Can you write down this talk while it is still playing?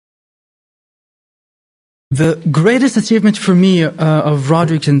The greatest achievement for me of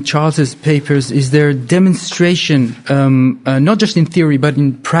Roderick and Charles's papers is their demonstration, not just in theory but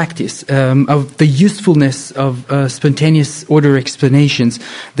in practice, of the usefulness of spontaneous order explanations.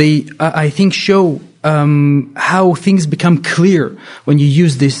 They, I think, show how things become clear when you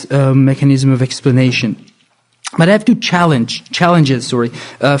use this mechanism of explanation. But I have two challenges,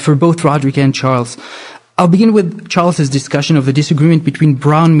 for both Roderick and Charles. I'll begin with Charles's discussion of the disagreement between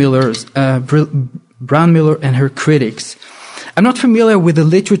Brown-Miller and her critics. I'm not familiar with the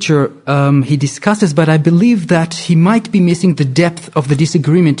literature he discusses, but I believe that he might be missing the depth of the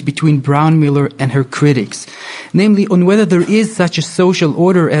disagreement between Brown-Miller and her critics, namely on whether there is such a social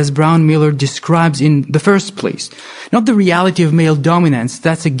order as Brown-Miller describes in the first place. Not the reality of male dominance,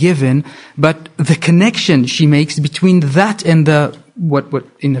 that's a given, but the connection she makes between that and what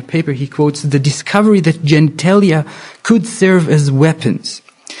in the paper he quotes, the discovery that genitalia could serve as weapons.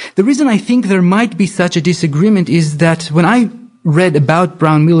 The reason I think there might be such a disagreement is that when I read about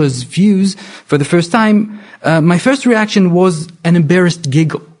Brown-Miller's views for the first time, my first reaction was an embarrassed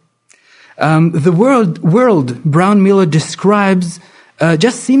giggle. The world Brown-Miller describes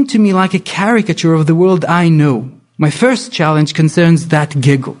just seemed to me like a caricature of the world I know. My first challenge concerns that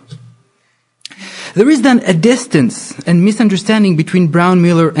giggle. There is then a distance and misunderstanding between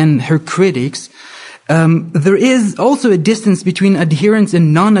Brown-Miller and her critics. There is also a distance between adherents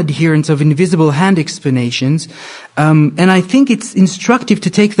and non-adherents of invisible hand explanations, and I think it's instructive to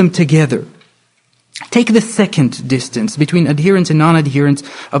take them together. Take the second distance between adherents and non-adherents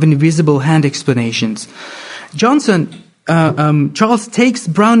of invisible hand explanations. Charles takes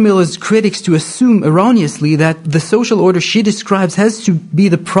Brown-Miller's critics to assume erroneously that the social order she describes has to be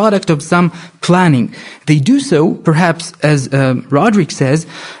the product of some planning. They do so, perhaps, as Roderick says,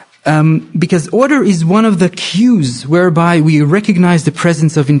 because order is one of the cues whereby we recognize the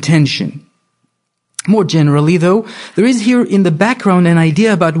presence of intention. More generally, though, there is here in the background an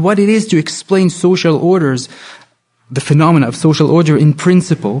idea about what it is to explain social orders, the phenomena of social order in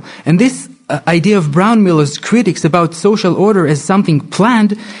principle, and this idea of Brown-Miller's critics about social order as something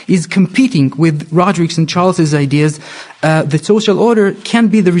planned is competing with Roderick's and Charles's ideas that social order can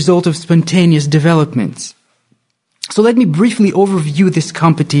be the result of spontaneous developments. So let me briefly overview this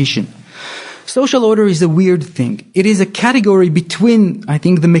competition. Social order is a weird thing. It is a category between, I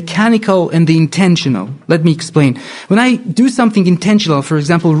think, the mechanical and the intentional. Let me explain. When I do something intentional, for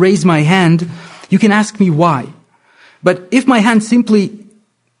example, raise my hand, you can ask me why. But if my hand simply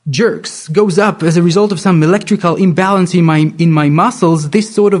jerks, goes up as a result of some electrical imbalance in my muscles,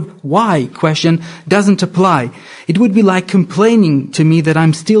 this sort of why question doesn't apply. It would be like complaining to me that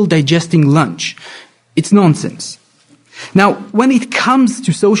I'm still digesting lunch. It's nonsense. Now, when it comes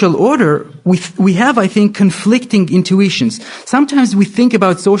to social order, we have, I think, conflicting intuitions. Sometimes we think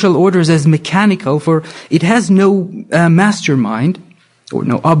about social orders as mechanical, for it has no mastermind, or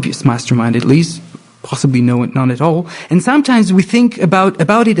no obvious mastermind at least, possibly none at all. And sometimes we think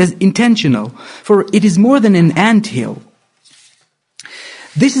about it as intentional, for it is more than an anthill.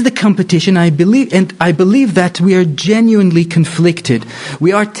 This is the competition, I believe, and I believe that we are genuinely conflicted.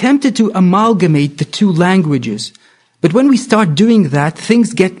 We are tempted to amalgamate the two languages. But when we start doing that,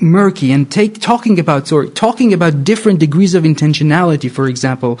 things get murky, and talking about different degrees of intentionality, for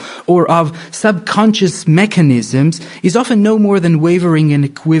example, or of subconscious mechanisms, is often no more than wavering and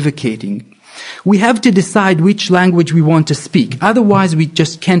equivocating. We have to decide which language we want to speak. Otherwise, we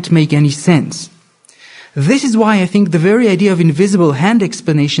just can't make any sense. This is why I think the very idea of invisible hand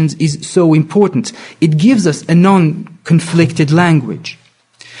explanations is so important. It gives us a non-conflicted language.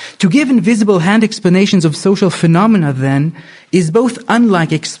 To give invisible hand explanations of social phenomena, then, is both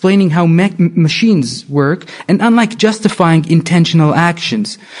unlike explaining how machines work and unlike justifying intentional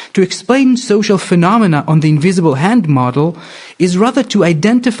actions. To explain social phenomena on the invisible hand model is rather to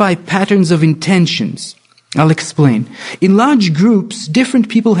identify patterns of intentions. I'll explain. In large groups, different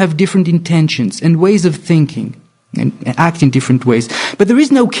people have different intentions and ways of thinking and act in different ways, but there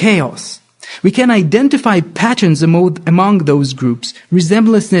is no chaos. We can identify patterns among those groups,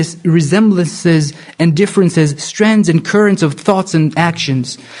 resemblances and differences, strands and currents of thoughts and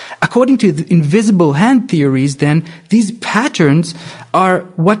actions. According to the invisible hand theories, then, these patterns are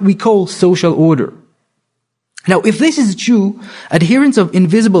what we call social order. Now, if this is true, adherents of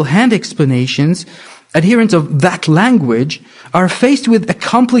invisible hand explanations, adherents of that language, are faced with a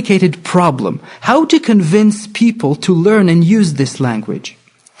complicated problem: how to convince people to learn and use this language.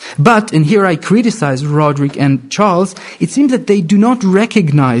 But, and here I criticize Roderick and Charles, it seems that they do not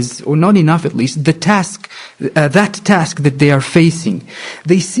recognize, or not enough at least, that task that they are facing.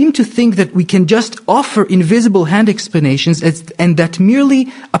 They seem to think that we can just offer invisible hand explanations and that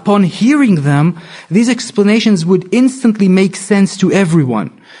merely upon hearing them, these explanations would instantly make sense to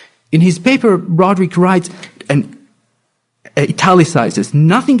everyone. In his paper, Roderick writes, and italicizes,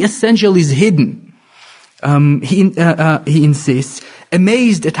 nothing essential is hidden. He insists,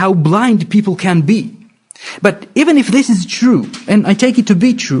 amazed at how blind people can be. But even if this is true, and I take it to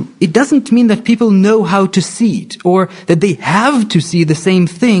be true, it doesn't mean that people know how to see it, or that they have to see the same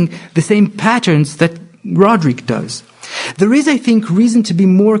thing, the same patterns that Roderick does. There is, I think, reason to be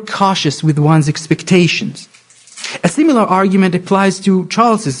more cautious with one's expectations. A similar argument applies to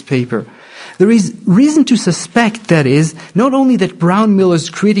Charles's paper. There is reason to suspect, that is, not only that Brown-Miller's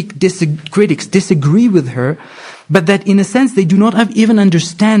critics disagree with her, but that in a sense they do not even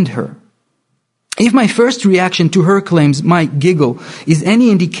understand her. If my first reaction to her claims, my giggle, is any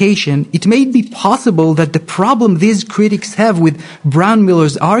indication, it may be possible that the problem these critics have with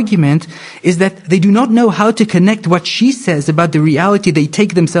Brown-Miller's argument is that they do not know how to connect what she says about the reality they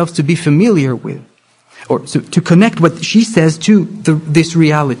take themselves to be familiar with, or so, to connect what she says to this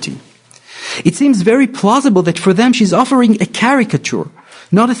reality. It seems very plausible that for them she's offering a caricature,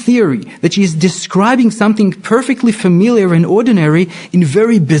 not a theory, that she is describing something perfectly familiar and ordinary in a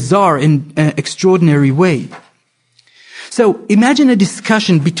very bizarre and extraordinary way. So imagine a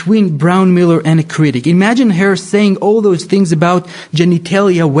discussion between Brown-Miller and a critic. Imagine her saying all those things about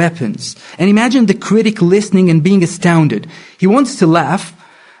genitalia weapons. And imagine the critic listening and being astounded. He wants to laugh.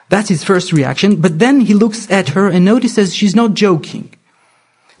 That's his first reaction. But then he looks at her and notices she's not joking.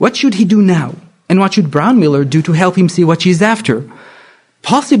 What should he do now? And what should Brown-Miller do to help him see what she's after?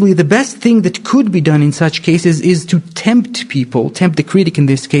 Possibly the best thing that could be done in such cases is to tempt people, tempt the critic in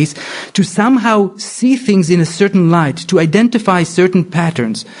this case, to somehow see things in a certain light, to identify certain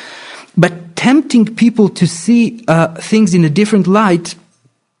patterns. But tempting people to see things in a different light,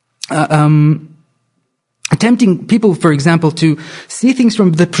 tempting people, for example, to see things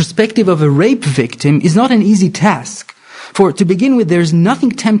from the perspective of a rape victim is not an easy task. For to begin with, there's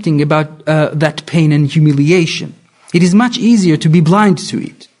nothing tempting about that pain and humiliation. It is much easier to be blind to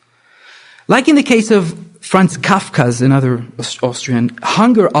it. Like in the case of Franz Kafka's, another Austrian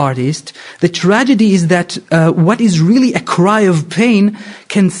hunger artist, the tragedy is that what is really a cry of pain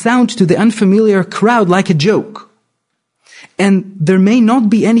can sound to the unfamiliar crowd like a joke. And there may not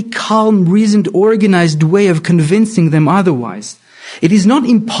be any calm, reasoned, organized way of convincing them otherwise. It is not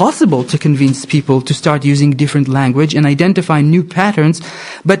impossible to convince people to start using different language and identify new patterns,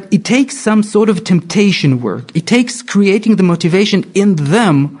 but it takes some sort of temptation work. It takes creating the motivation in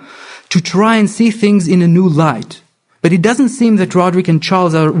them to try and see things in a new light. But it doesn't seem that Roderick and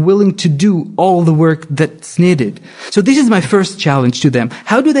Charles are willing to do all the work that's needed. So this is my first challenge to them.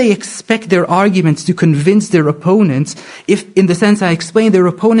 How do they expect their arguments to convince their opponents if, in the sense I explained, their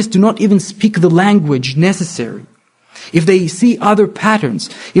opponents do not even speak the language necessary? If they see other patterns,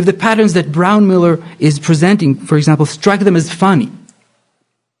 if the patterns that Brown-Miller is presenting, for example, strike them as funny.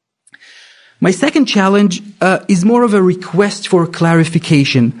 My second challenge is more of a request for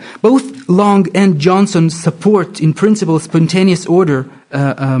clarification. Both Long and Johnson support, in principle, spontaneous order,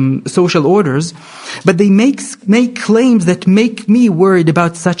 social orders, but they make claims that make me worried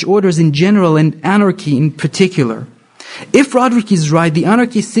about such orders in general and anarchy in particular. If Roderick is right, the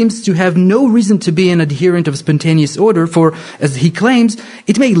anarchist seems to have no reason to be an adherent of spontaneous order, for, as he claims,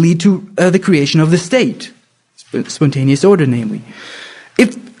 it may lead to the creation of the state. Spontaneous order, namely.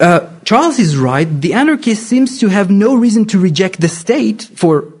 If Charles is right, the anarchist seems to have no reason to reject the state,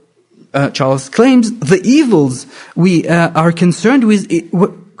 for Charles claims the evils we are concerned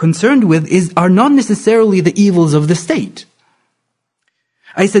with are not necessarily the evils of the state.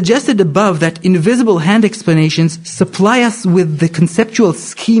 I suggested above that invisible hand explanations supply us with the conceptual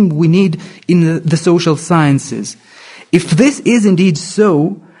scheme we need in the social sciences. If this is indeed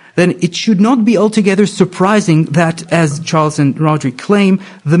so, then it should not be altogether surprising that, as Charles and Roderick claim,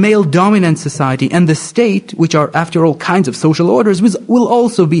 the male-dominant society and the state, which are after all kinds of social orders, will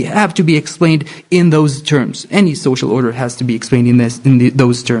also have to be explained in those terms. Any social order has to be explained in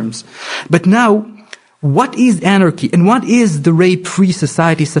those terms. But now, what is anarchy and what is the rape-free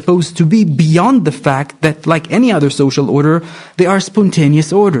society supposed to be beyond the fact that, like any other social order, they are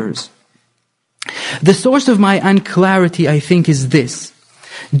spontaneous orders? The source of my unclarity, I think, is this.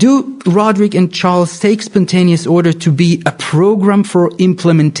 Do Roderick and Charles take spontaneous order to be a program for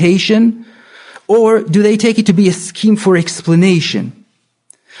implementation, or do they take it to be a scheme for explanation?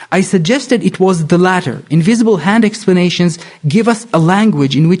 I suggested it was the latter. Invisible hand explanations give us a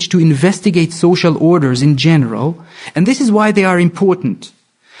language in which to investigate social orders in general, and this is why they are important.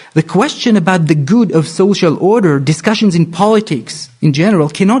 The question about the good of social order, discussions in politics in general,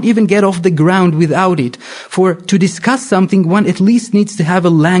 cannot even get off the ground without it. For to discuss something, one at least needs to have a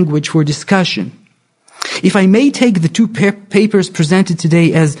language for discussion. If I may take the two papers presented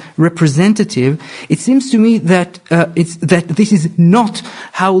today as representative, it seems to me that this is not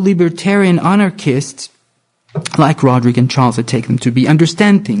how libertarian anarchists, like Roderick and Charles, I take them to be,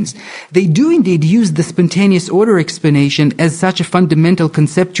 understand things. They do indeed use the spontaneous order explanation as such a fundamental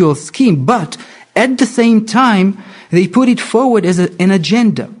conceptual scheme, but at the same time, they put it forward as an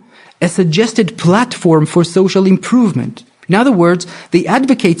agenda, a suggested platform for social improvement. In other words, they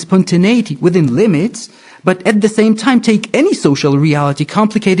advocate spontaneity within limits, but at the same time take any social reality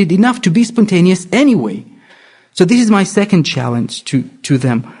complicated enough to be spontaneous anyway. So this is my second challenge to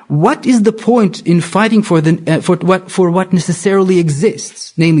them. What is the point in fighting for what necessarily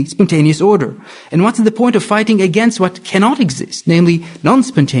exists, namely spontaneous order? And what's the point of fighting against what cannot exist, namely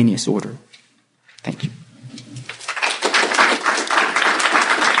non-spontaneous order? Thank you.